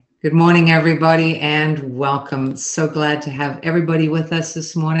Good morning, everybody, and welcome. So glad to have everybody with us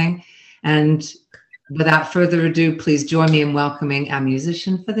this morning. And without further ado, please join me in welcoming our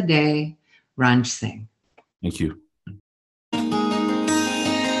musician for the day, Ranj Singh. Thank you.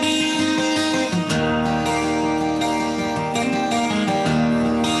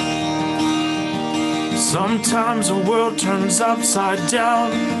 Sometimes the world turns upside down,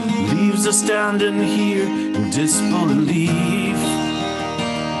 leaves us standing here in disbelief.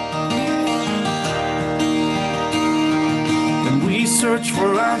 And we search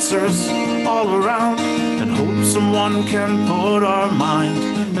for answers all around and hope someone can put our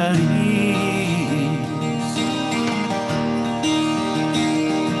mind at ease.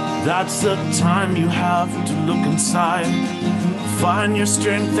 That's the time you have to look inside, find your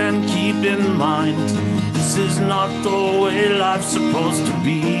strength and keep in mind, this is not the way life's supposed to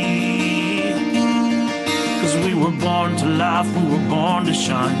be. 'Cause we were born to laugh, we were born to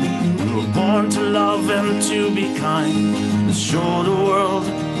shine, we were born to love and to be kind, to show the world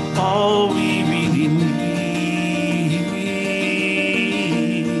all we really need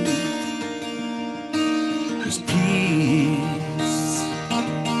is peace.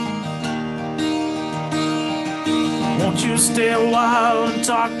 Won't you stay a while and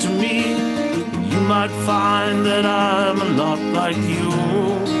talk to me? You might find that I'm a lot like you.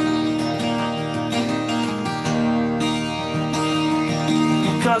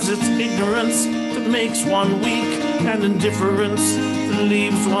 Because it's ignorance that makes one weak, and indifference that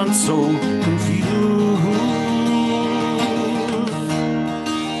leaves one so confused.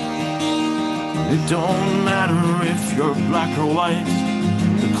 It don't matter if you're black or white,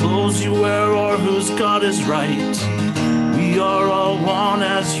 the clothes you wear or whose God is right. We are all one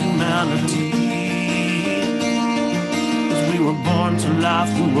as humanity. We were born to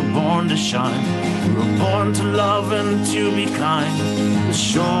laugh, we were born to shine, we were born to love and to be kind, to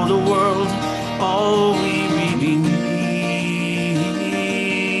show the world all we really need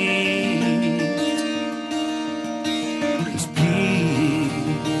is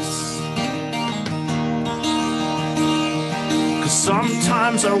peace. 'Cause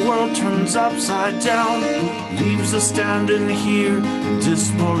sometimes our world turns upside down, leaves us standing here in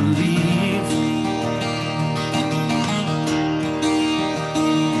disbelief.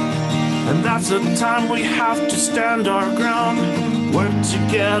 And that's the time we have to stand our ground, work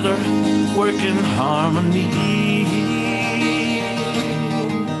together, work in harmony.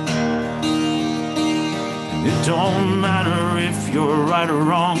 It don't matter if you're right or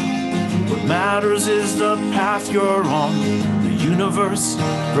wrong, what matters is the path you're on. The universe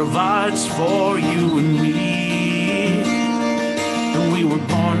provides for you and me. And we were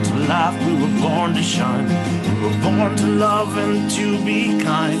born to laugh, we were born to shine, we were born to love and to be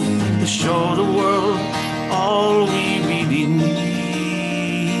kind, to show the world all we really need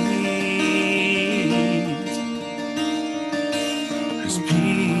is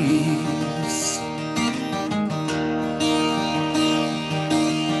peace.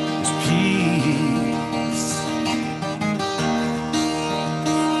 Is peace.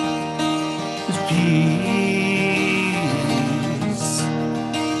 Is peace.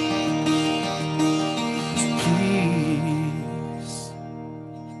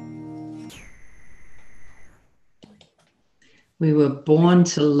 We were born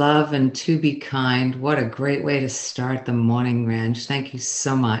to love and to be kind. What a great way to start the morning, Ranj. Thank you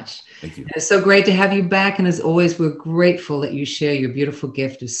so much. Thank you. It's so great to have you back. And as always, we're grateful that you share your beautiful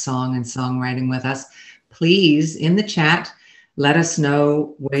gift of song and songwriting with us. Please, in the chat, let us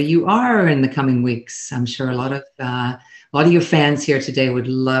know where you are in the coming weeks. I'm sure a lot of your fans here today would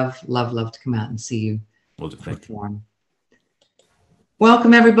love to come out and see you perform.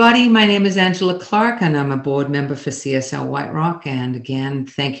 Welcome, everybody. My name is Angela Clark, and I'm a board member for CSL White Rock. And again,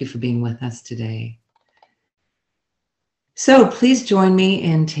 thank you for being with us today. So please join me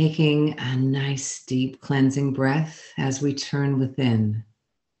in taking a nice, deep, cleansing breath as we turn within.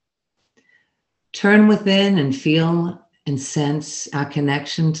 Turn within and feel and sense our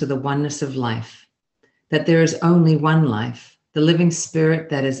connection to the oneness of life, that there is only one life, the living spirit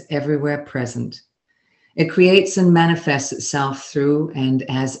that is everywhere present. It creates and manifests itself through and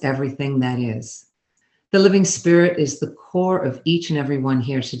as everything that is. The living spirit is the core of each and every one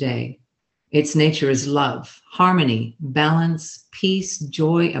here today. Its nature is love, harmony, balance, peace,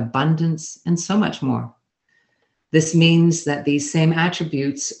 joy, abundance, and so much more. This means that these same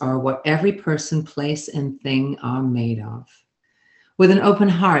attributes are what every person, place, and thing are made of. With an open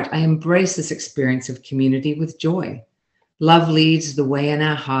heart, I embrace this experience of community with joy. Love leads the way in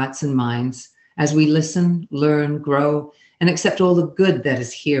our hearts and minds as we listen, learn, grow, and accept all the good that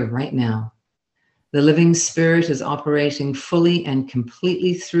is here right now. The living spirit is operating fully and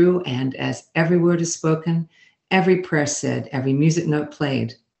completely through, and as every word is spoken, every prayer said, every music note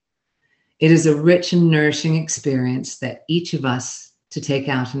played. It is a rich and nourishing experience that each of us to take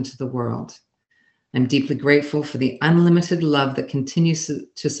out into the world. I'm deeply grateful for the unlimited love that continues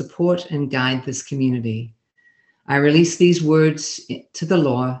to support and guide this community. I release these words to the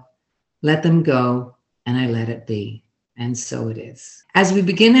law, let them go, and I let it be. And so it is. As we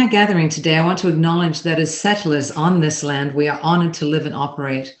begin our gathering today, I want to acknowledge that as settlers on this land, we are honored to live and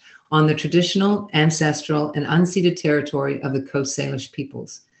operate on the traditional, ancestral, and unceded territory of the Coast Salish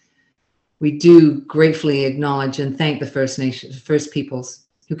peoples. We do gratefully acknowledge and thank the First Peoples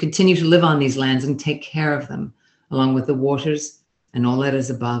who continue to live on these lands and take care of them, along with the waters and all that is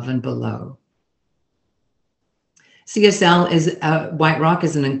above and below. CSL White Rock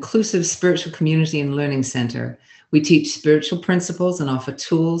is an inclusive spiritual community and learning center. We teach spiritual principles and offer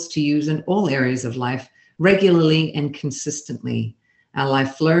tools to use in all areas of life regularly and consistently. Our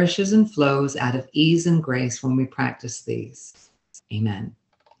life flourishes and flows out of ease and grace when we practice these. Amen.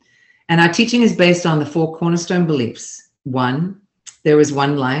 And our teaching is based on the 4 cornerstone beliefs. 1, there is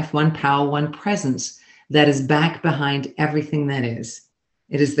one life, one power, one presence that is back behind everything that is.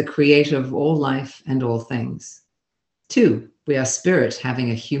 It is the creator of all life and all things. 2, we are spirit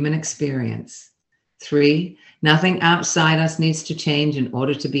having a human experience. 3, nothing outside us needs to change in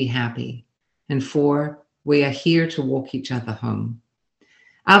order to be happy. And 4, we are here to walk each other home.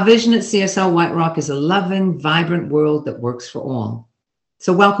 Our vision at CSL White Rock is a loving, vibrant world that works for all.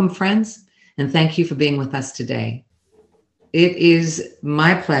 So welcome, friends, and thank you for being with us today. It is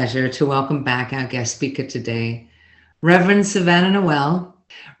my pleasure to welcome back our guest speaker today, Reverend Savannah Noel.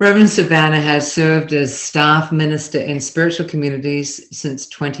 Reverend Savannah has served as staff minister in spiritual communities since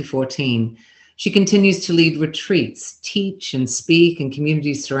 2014. She continues to lead retreats, teach, and speak in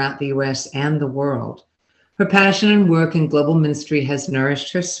communities throughout the U.S. and the world. Her passion and work in global ministry has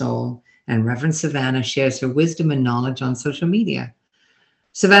nourished her soul, and Reverend Savannah shares her wisdom and knowledge on social media.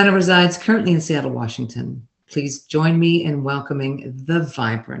 Savannah resides currently in Seattle, Washington. Please join me in welcoming the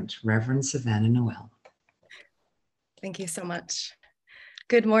vibrant Reverend Savannah Noel. Thank you so much.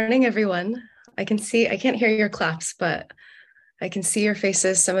 Good morning, everyone. I can't hear your claps, but I can see your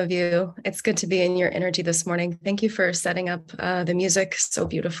faces, some of you. It's good to be in your energy this morning. Thank you for setting up the music so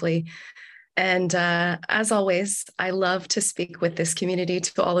beautifully. And as always, I love to speak with this community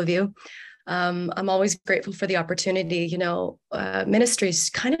to all of you. I'm always grateful for the opportunity. Ministry is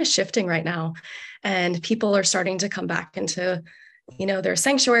kind of shifting right now, and people are starting to come back into, their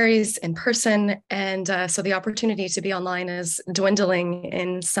sanctuaries in person. And so the opportunity to be online is dwindling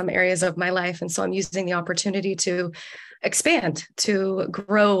in some areas of my life. And so I'm using the opportunity to expand, to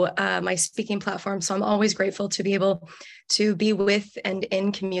grow my speaking platform. So I'm always grateful to be able to be with and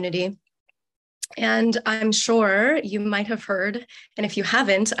in community. And I'm sure you might have heard, and if you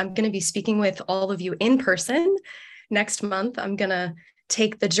haven't, I'm going to be speaking with all of you in person next month. I'm going to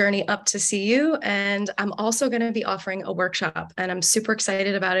take the journey up to see you, and I'm also going to be offering a workshop, and I'm super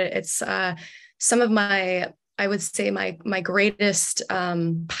excited about it. It's some of my, I would say my greatest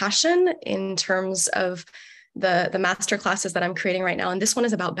passion in terms of the master classes that I'm creating right now. And this one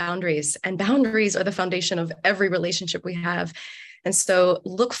is about boundaries, and boundaries are the foundation of every relationship we have. And so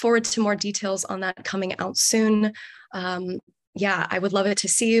look forward to more details on that coming out soon. I would love it to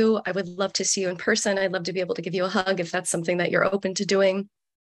see you. I would love to see you in person. I'd love to be able to give you a hug if that's something that you're open to doing.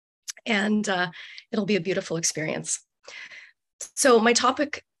 And it'll be a beautiful experience. So my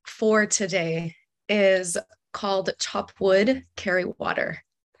topic for today is called Chop Wood, Carry Water.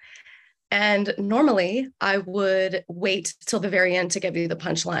 And normally I would wait till the very end to give you the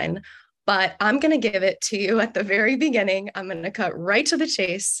punchline, but I'm going to give it to you at the very beginning. I'm going to cut right to the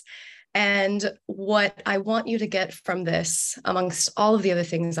chase. And what I want you to get from this, amongst all of the other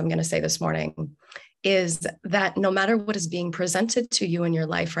things I'm going to say this morning, is that no matter what is being presented to you in your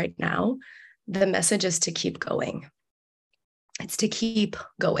life right now, the message is to keep going. It's to keep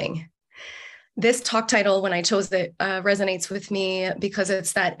going. This talk title, when I chose it, resonates with me because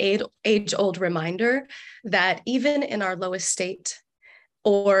it's that age-old reminder that even in our lowest state,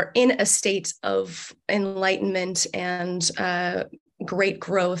 or in a state of enlightenment and great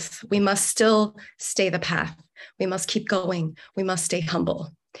growth, we must still stay the path. We must keep going. We must stay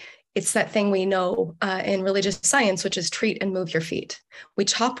humble. It's that thing we know in religious science, which is treat and move your feet. We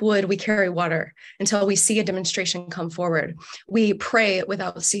chop wood, we carry water until we see a demonstration come forward. We pray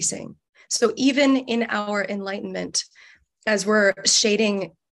without ceasing. So even in our enlightenment, as we're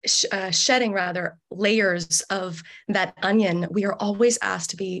shedding layers of that onion, we are always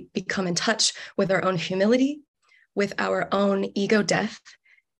asked to become in touch with our own humility, with our own ego death,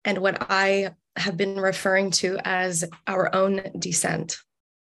 and what I have been referring to as our own descent.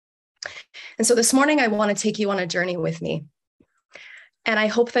 And so this morning, I want to take you on a journey with me. And I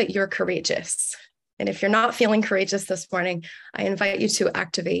hope that you're courageous. And if you're not feeling courageous this morning, I invite you to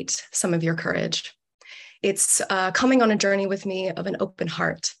activate some of your courage. It's coming on a journey with me of an open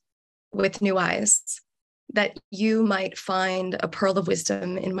heart with new eyes, that you might find a pearl of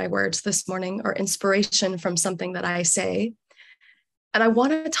wisdom in my words this morning, or inspiration from something that I say. And I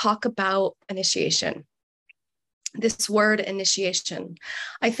want to talk about initiation. This word initiation.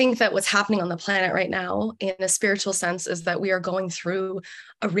 I think that what's happening on the planet right now in a spiritual sense is that we are going through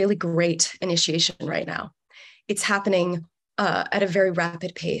a really great initiation right now. It's happening at a very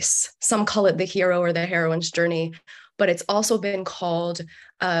rapid pace. Some call it the hero or the heroine's journey, but it's also been called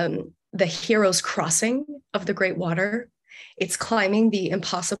the hero's crossing of the great water. It's climbing the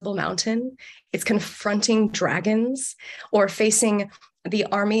impossible mountain. It's confronting dragons or facing the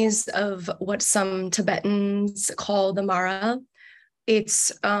armies of what some Tibetans call the Mara.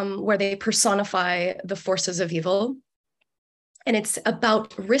 It's where they personify the forces of evil. And it's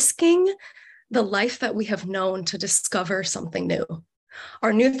about risking the life that we have known to discover something new.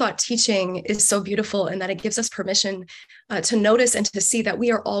 Our New Thought teaching is so beautiful in that it gives us permission to notice and to see that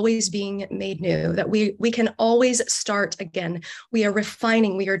we are always being made new, that we can always start again. We are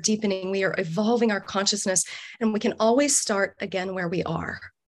refining, we are deepening, we are evolving our consciousness, and we can always start again where we are.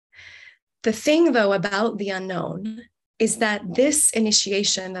 The thing, though, about the unknown is that this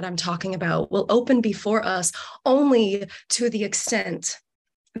initiation that I'm talking about will open before us only to the extent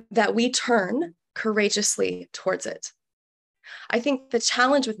that we turn courageously towards it. I think the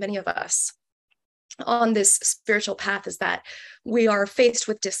challenge with many of us on this spiritual path is that we are faced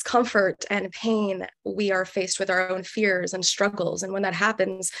with discomfort and pain. We are faced with our own fears and struggles. And when that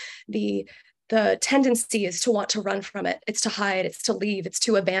happens, the tendency is to want to run from it. It's to hide, it's to leave, it's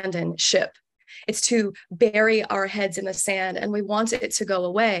to abandon ship. It's to bury our heads in the sand, and we want it to go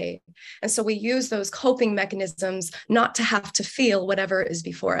away. And so we use those coping mechanisms not to have to feel whatever is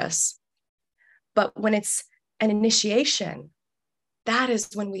before us. But when it's an initiation, that is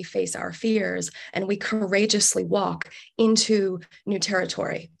when we face our fears and we courageously walk into new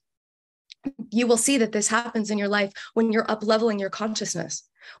territory. You will see that this happens in your life when you're up-leveling your consciousness,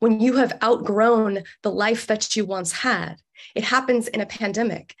 when you have outgrown the life that you once had. It happens in a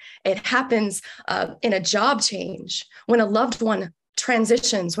pandemic. It happens in a job change, when a loved one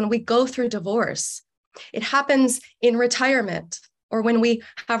transitions, when we go through divorce. It happens in retirement or when we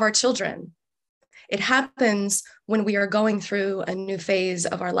have our children. It happens when we are going through a new phase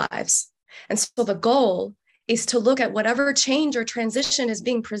of our lives. And so the goal is to look at whatever change or transition is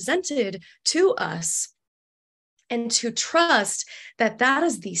being presented to us and to trust that that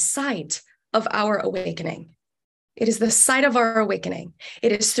is the site of our awakening. It is the site of our awakening.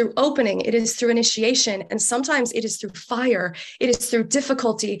 It is through opening, it is through initiation, and sometimes it is through fire, it is through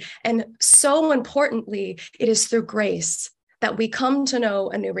difficulty, and so importantly, it is through grace that we come to know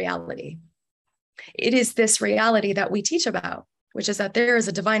a new reality. It is this reality that we teach about, which is that there is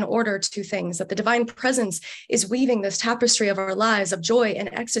a divine order to things, that the divine presence is weaving this tapestry of our lives of joy and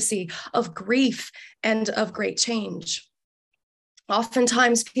ecstasy, of grief and of great change.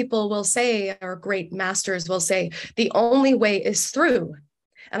 Oftentimes people will say, or great masters will say, the only way is through.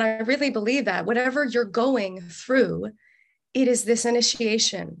 And I really believe that whatever you're going through, it is this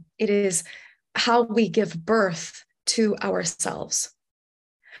initiation. It is how we give birth to ourselves.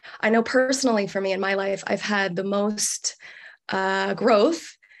 I know personally for me in my life, I've had the most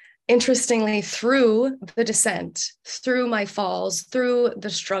growth, interestingly, through the descent, through my falls, through the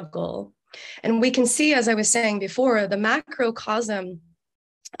struggle. And we can see, as I was saying before, the macrocosm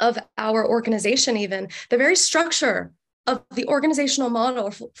of our organization, even the very structure of the organizational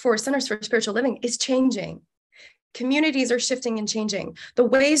model for Centers for Spiritual Living is changing. Communities are shifting and changing. The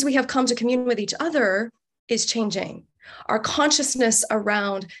ways we have come to commune with each other is changing. Our consciousness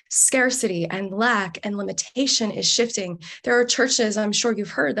around scarcity and lack and limitation is shifting. There are churches, I'm sure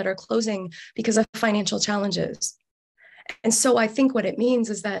you've heard, that are closing because of financial challenges. And so I think what it means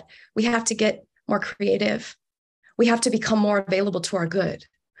is that we have to get more creative. We have to become more available to our good.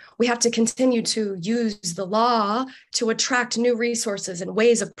 We have to continue to use the law to attract new resources and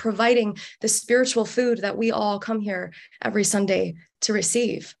ways of providing the spiritual food that we all come here every Sunday to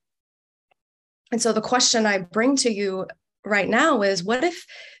receive. And so the question I bring to you right now is, what if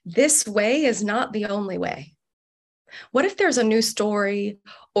this way is not the only way? What if there's a new story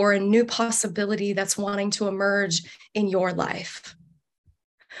or a new possibility that's wanting to emerge in your life?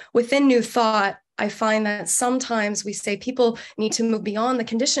 Within New Thought, I find that sometimes we say people need to move beyond the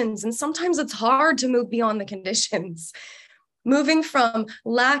conditions, and sometimes it's hard to move beyond the conditions. moving from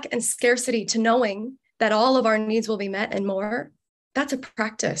lack and scarcity to knowing that all of our needs will be met and more. That's a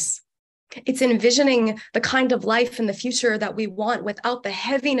practice. It's envisioning the kind of life in the future that we want without the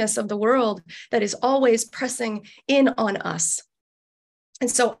heaviness of the world that is always pressing in on us. And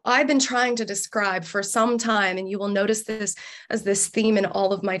so I've been trying to describe for some time, and you will notice this as this theme in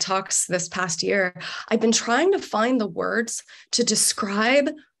all of my talks this past year, I've been trying to find the words to describe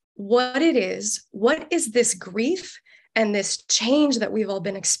what it is. What is this grief and this change that we've all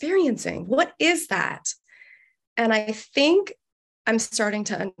been experiencing? What is that? And I think I'm starting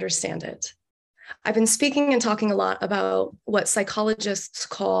to understand it. I've been speaking and talking a lot about what psychologists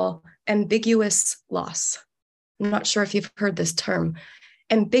call ambiguous loss. I'm not sure if you've heard this term,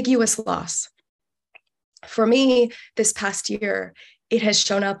 ambiguous loss. For me, this past year, it has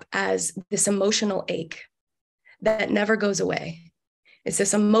shown up as this emotional ache that never goes away. It's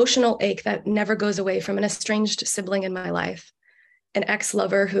this emotional ache that never goes away from an estranged sibling in my life, an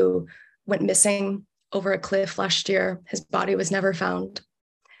ex-lover who went missing over a cliff last year. His body was never found.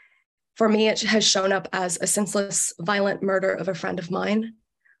 For me, it has shown up as a senseless, violent murder of a friend of mine,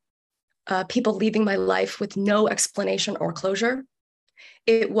 people leaving my life with no explanation or closure.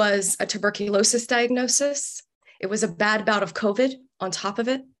 It was a tuberculosis diagnosis. It was a bad bout of COVID on top of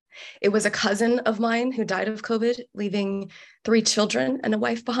it. It was a cousin of mine who died of COVID, leaving 3 children and a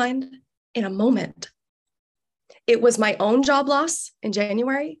wife behind in a moment. It was my own job loss in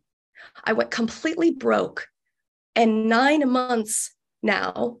January. I went completely broke. And 9 months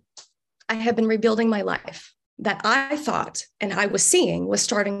now, I have been rebuilding my life that I thought and I was seeing was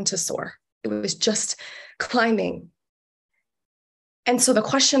starting to soar. It was just climbing. And so the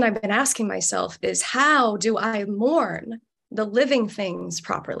question I've been asking myself is, how do I mourn the living things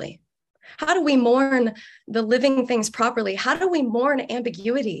properly? How do we mourn the living things properly? How do we mourn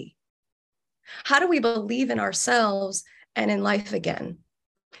ambiguity? How do we believe in ourselves and in life again?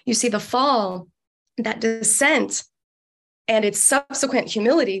 You see, the fall, that descent, and its subsequent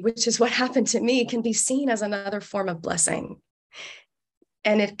humility, which is what happened to me, can be seen as another form of blessing.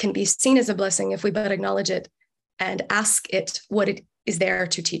 And it can be seen as a blessing if we but acknowledge it and ask it what it is there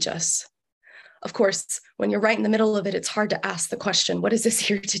to teach us. Of course, when you're right in the middle of it, it's hard to ask the question, what is this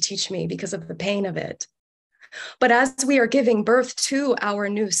here to teach me, because of the pain of it? But as we are giving birth to our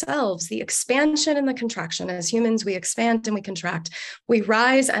new selves, the expansion and the contraction, as humans, we expand and we contract, we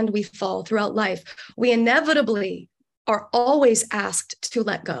rise and we fall throughout life. We inevitably are always asked to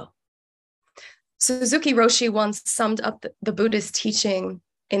let go. Suzuki Roshi once summed up the Buddhist teaching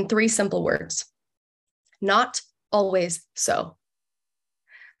in 3 simple words: not always so.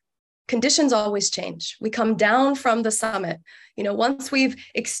 Conditions always change. We come down from the summit. Once we've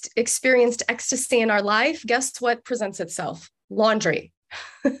experienced ecstasy in our life, guess what presents itself? Laundry.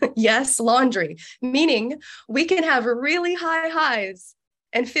 Yes, laundry. Meaning we can have really high highs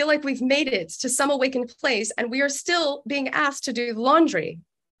and feel like we've made it to some awakened place, and we are still being asked to do laundry.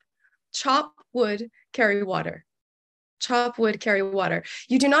 Chop wood, carry water. Chop wood, carry water.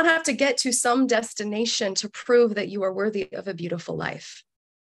 You do not have to get to some destination to prove that you are worthy of a beautiful life.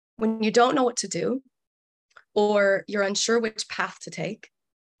 When you don't know what to do, or you're unsure which path to take,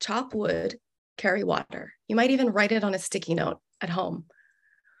 chop wood, carry water. You might even write it on a sticky note at home.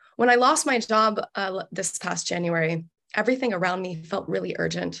 When I lost my job this past January, everything around me felt really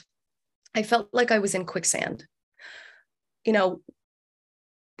urgent. I felt like I was in quicksand.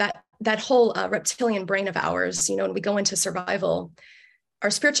 That whole reptilian brain of ours, when we go into survival, our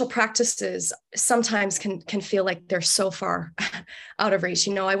spiritual practices sometimes can feel like they're so far out of reach.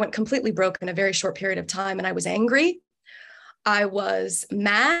 I went completely broke in a very short period of time, and I was angry. I was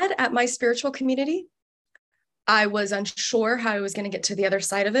mad at my spiritual community. I was unsure how I was going to get to the other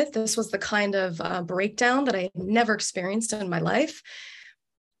side of it. This was the kind of breakdown that I had never experienced in my life.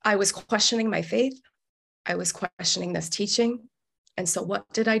 I was questioning my faith. I was questioning this teaching. And so what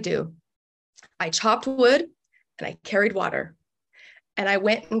did I do? I chopped wood and I carried water. And I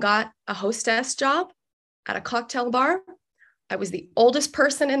went and got a hostess job at a cocktail bar. I was the oldest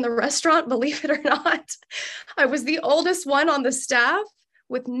person in the restaurant, believe it or not. I was the oldest one on the staff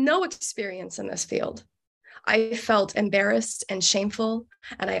with no experience in this field. I felt embarrassed and shameful.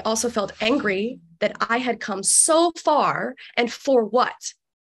 And I also felt angry that I had come so far, and for what?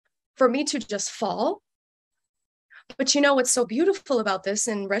 For me to just fall? But what's so beautiful about this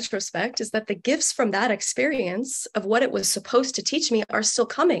in retrospect is that the gifts from that experience of what it was supposed to teach me are still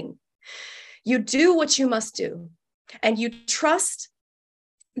coming. You do what you must do, and you trust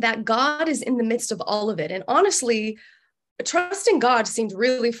that God is in the midst of all of it. And honestly, trusting God seemed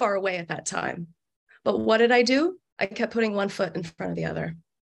really far away at that time. But what did I do? I kept putting one foot in front of the other.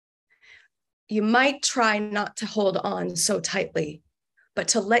 you might try not to hold on so tightly, but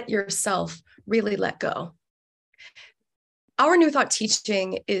to let yourself really let go. Our New Thought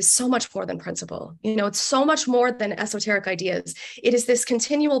teaching is so much more than principle. It's so much more than esoteric ideas. It is this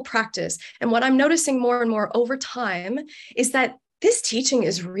continual practice. And what I'm noticing more and more over time is that this teaching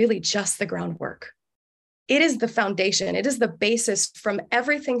is really just the groundwork. It is the foundation. It is the basis from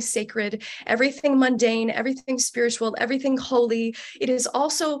everything sacred, everything mundane, everything spiritual, everything holy. It is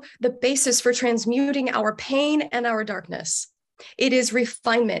also the basis for transmuting our pain and our darkness. It is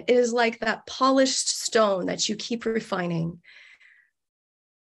refinement. It is like that polished stone that you keep refining.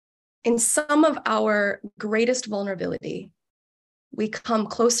 In some of our greatest vulnerability, we come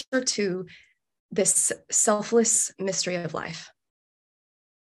closer to this selfless mystery of life.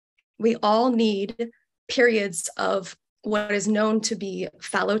 We all need periods of what is known to be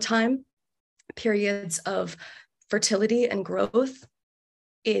fallow time, periods of fertility and growth.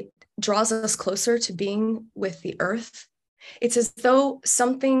 It draws us closer to being with the earth. It's as though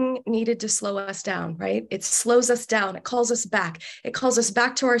something needed to slow us down, right? It slows us down. It calls us back. It calls us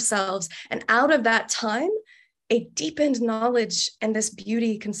back to ourselves. And out of that time, a deepened knowledge and this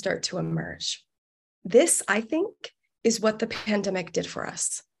beauty can start to emerge. This, I think, is what the pandemic did for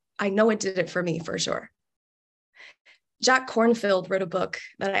us. I know it did it for me, for sure. Jack Kornfield wrote a book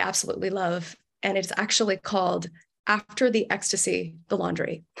that I absolutely love, and it's actually called After the Ecstasy, the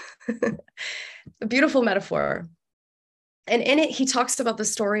Laundry. A beautiful metaphor. And in it, he talks about the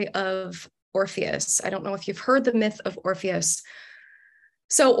story of Orpheus. I don't know if you've heard the myth of Orpheus.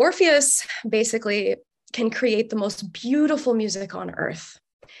 So Orpheus basically can create the most beautiful music on earth.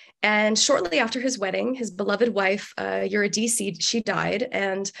 And shortly after his wedding, his beloved wife, Eurydice, she died,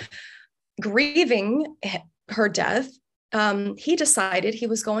 and grieving her death, he decided he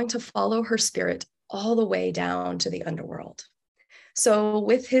was going to follow her spirit all the way down to the underworld. So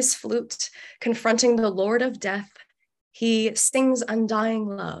with his flute, confronting the Lord of Death, he sings undying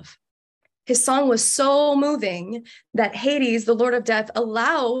love. His song was so moving that Hades, the Lord of Death,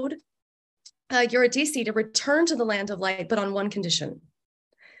 allowed Eurydice to return to the land of light, but on one condition.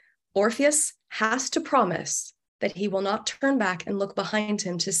 Orpheus has to promise that he will not turn back and look behind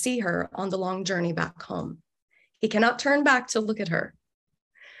him to see her on the long journey back home. He cannot turn back to look at her.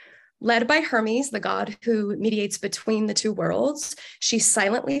 Led by Hermes, the god who mediates between the two worlds, she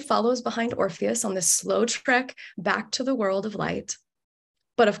silently follows behind Orpheus on this slow trek back to the world of light.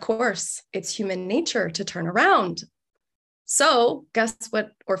 But of course, it's human nature to turn around. So guess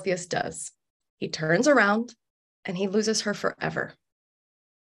what Orpheus does? He turns around and he loses her forever.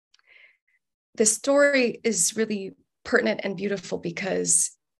 This story is really pertinent and beautiful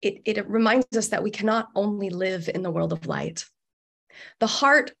because it reminds us that we cannot only live in the world of light. The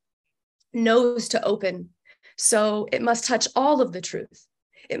heart knows to open, so it must touch all of the truth.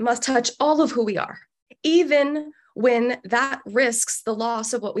 It must touch all of who we are, even when that risks the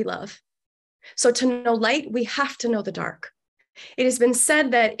loss of what we love. So to know light, we have to know the dark. It has been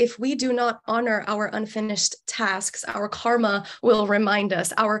said that if we do not honor our unfinished tasks, our karma will remind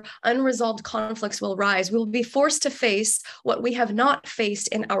us, our unresolved conflicts will rise. We will be forced to face what we have not faced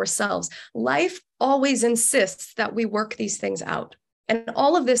in ourselves. Life always insists that we work these things out. And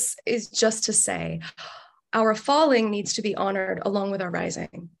all of this is just to say, our falling needs to be honored along with our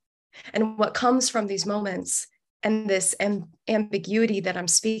rising. And what comes from these moments and this ambiguity that I'm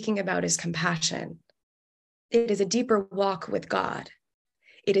speaking about is compassion. It is a deeper walk with God.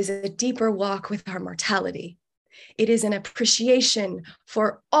 It is a deeper walk with our mortality. It is an appreciation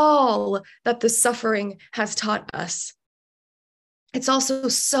for all that the suffering has taught us. It's also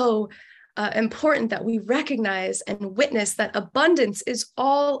so important that we recognize and witness that abundance is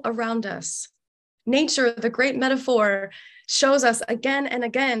all around us. Nature, the great metaphor, shows us again and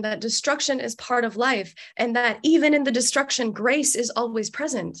again that destruction is part of life, and that even in the destruction, grace is always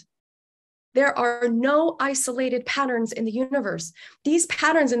present. There are no isolated patterns in the universe. These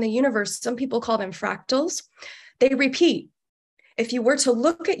patterns in the universe, some people call them fractals, they repeat. If you were to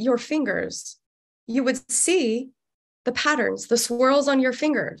look at your fingers, you would see the patterns, the swirls on your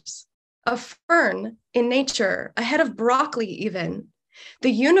fingers. A fern in nature, a head of broccoli even. The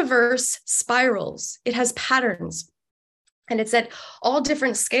universe spirals. It has patterns. And it's at all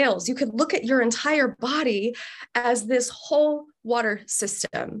different scales. You could look at your entire body as this whole water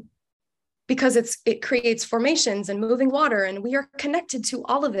system, because it creates formations and moving water, and we are connected to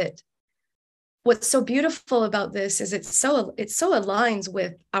all of it. What's so beautiful about this is it so aligns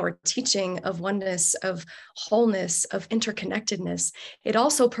with our teaching of oneness, of wholeness, of interconnectedness. It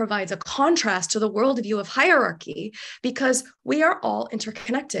also provides a contrast to the worldview of hierarchy, because we are all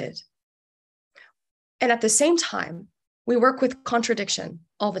interconnected. And at the same time, we work with contradiction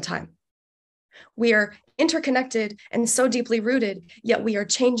all the time. We are interconnected and so deeply rooted, yet we are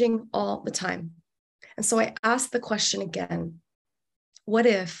changing all the time. And so I ask the question again, what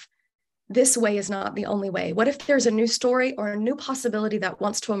if this way is not the only way? What if there's a new story or a new possibility that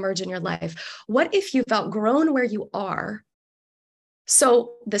wants to emerge in your life? What if you've outgrown where you are?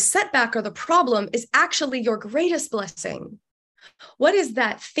 So the setback or the problem is actually your greatest blessing. What is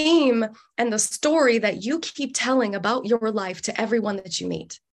that theme and the story that you keep telling about your life to everyone that you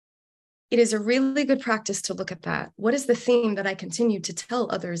meet? It is a really good practice to look at that. What is the theme that I continue to tell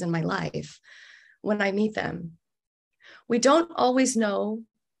others in my life when I meet them? We don't always know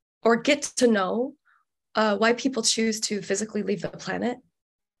or get to know why people choose to physically leave the planet,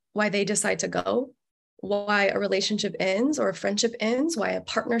 why they decide to go, why a relationship ends or a friendship ends, why a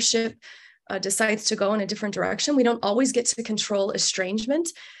partnership decides to go in a different direction. We don't always get to control estrangement,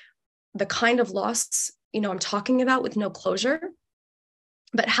 the kind of loss, I'm talking about with no closure.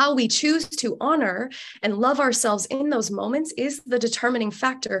 But how we choose to honor and love ourselves in those moments is the determining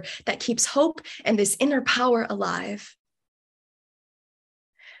factor that keeps hope and this inner power alive.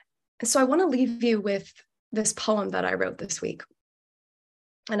 And so I want to leave you with this poem that I wrote this week.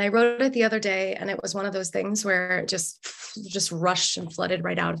 And I wrote it the other day, and it was one of those things where it just rushed and flooded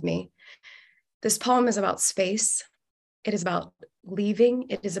right out of me. This poem is about space. It is about leaving.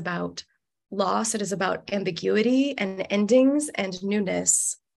 It is about loss. It is about ambiguity and endings and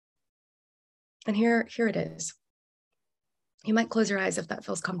newness. And here it is. You might close your eyes if that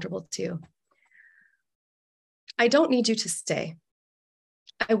feels comfortable to you. I don't need you to stay.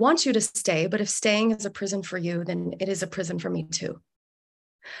 I want you to stay, but if staying is a prison for you, then it is a prison for me too.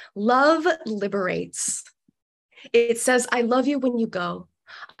 Love liberates. It says, I love you when you go.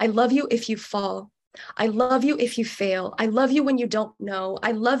 I love you if you fall. I love you if you fail. I love you when you don't know.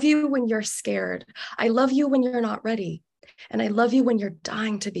 I love you when you're scared. I love you when you're not ready. And I love you when you're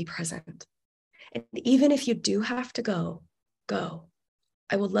dying to be present. And even if you do have to go, go.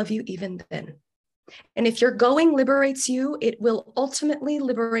 I will love you even then. And if your going liberates you, it will ultimately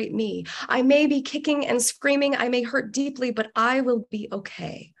liberate me. I may be kicking and screaming. I may hurt deeply, but I will be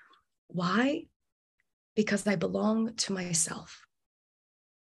okay. Why? Because I belong to myself.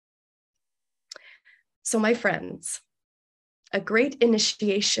 So my friends, a great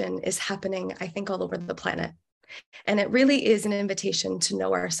initiation is happening, I think, all over the planet. And it really is an invitation to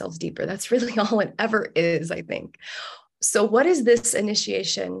know ourselves deeper. That's really all it ever is, I think. So what is this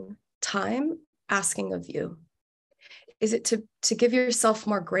initiation time asking of you? Is it to give yourself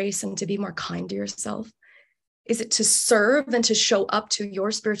more grace and to be more kind to yourself? Is it to serve and to show up to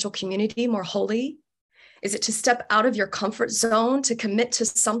your spiritual community more wholly? Is it to step out of your comfort zone, to commit to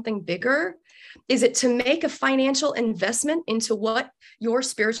something bigger? Is it to make a financial investment into what your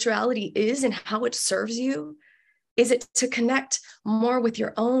spirituality is and how it serves you? Is it to connect more with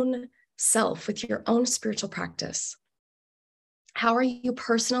your own self, with your own spiritual practice? How are you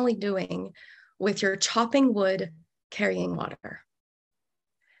personally doing with your chopping wood, carrying water?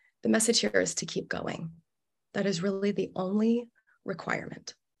 The message here is to keep going. That is really the only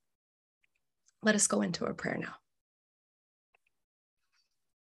requirement. Let us go into a prayer now.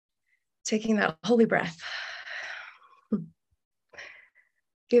 Taking that holy breath,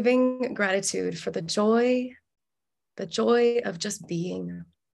 giving gratitude for the joy of just being,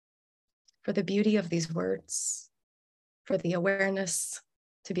 for the beauty of these words, for the awareness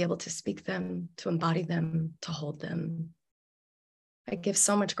to be able to speak them, to embody them, to hold them. I give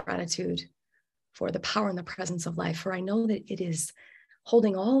so much gratitude for the power and the presence of life, for I know that it is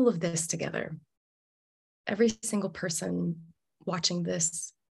holding all of this together. Every single person watching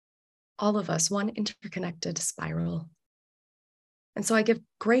this, all of us, one interconnected spiral. And so I give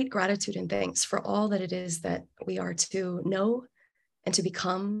great gratitude and thanks for all that it is that we are to know and to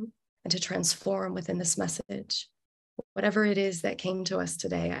become and to transform within this message. Whatever it is that came to us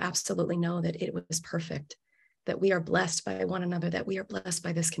today, I absolutely know that it was perfect, that we are blessed by one another, that we are blessed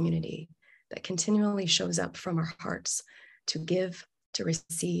by this community that continually shows up from our hearts to give, to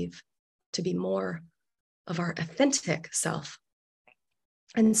receive, to be more of our authentic self.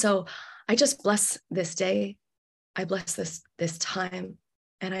 And so I just bless this day. I bless this time.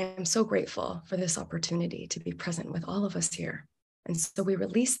 And I am so grateful for this opportunity to be present with all of us here. And so we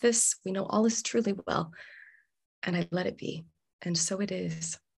release this. We know all is truly well. And I let it be. And so it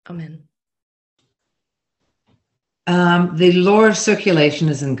is. Amen. The law of circulation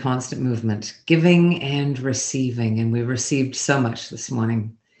is in constant movement, giving and receiving. And we received so much this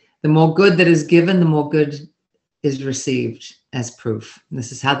morning. The more good that is given, the more good is received as proof. And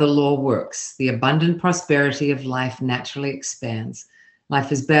this is how the law works. The abundant prosperity of life naturally expands.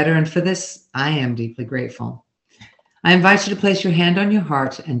 Life is better, and for this, I am deeply grateful. I invite you to place your hand on your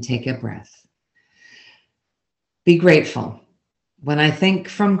heart and take a breath. Be grateful. When I think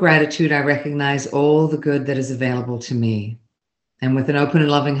from gratitude, I recognize all the good that is available to me. And with an open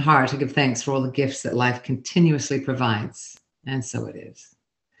and loving heart, I give thanks for all the gifts that life continuously provides. And so it is.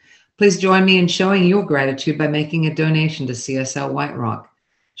 Please join me in showing your gratitude by making a donation to CSL White Rock.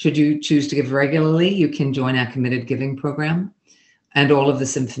 Should you choose to give regularly, you can join our committed giving program. And all of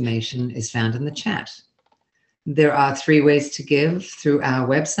this information is found in the chat. There are 3 ways to give through our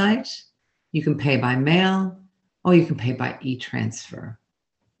website. You can pay by mail, or you can pay by e-transfer.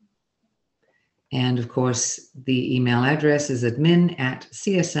 And of course, the email address is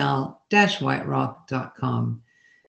admin@csl-whiterock.com.